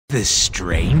This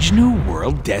strange new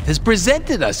world Death has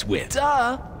presented us with.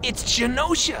 Duh, it's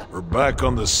Genosha. We're back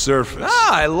on the surface.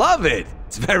 Ah, I love it.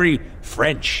 It's very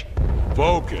French.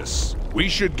 Focus. We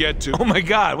should get to... Oh my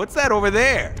god, what's that over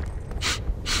there?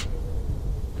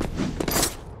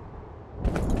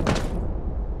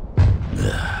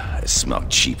 I smell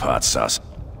cheap hot sauce.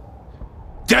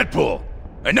 Deadpool!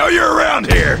 I know you're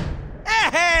around here!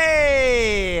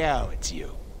 Hey! Oh, it's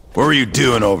you. What were you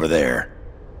doing over there?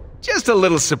 Just a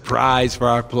little surprise for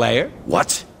our player.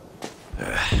 What?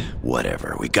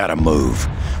 Whatever, we gotta move.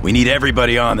 We need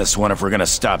everybody on this one if we're gonna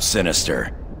stop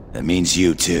Sinister. That means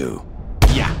you too.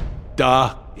 Yeah,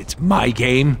 duh. It's my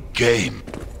game. Game.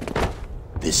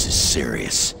 This is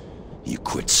serious. You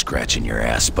quit scratching your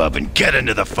ass, bub, and get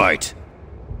into the fight!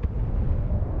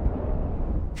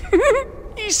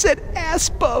 You said ass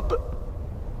bub.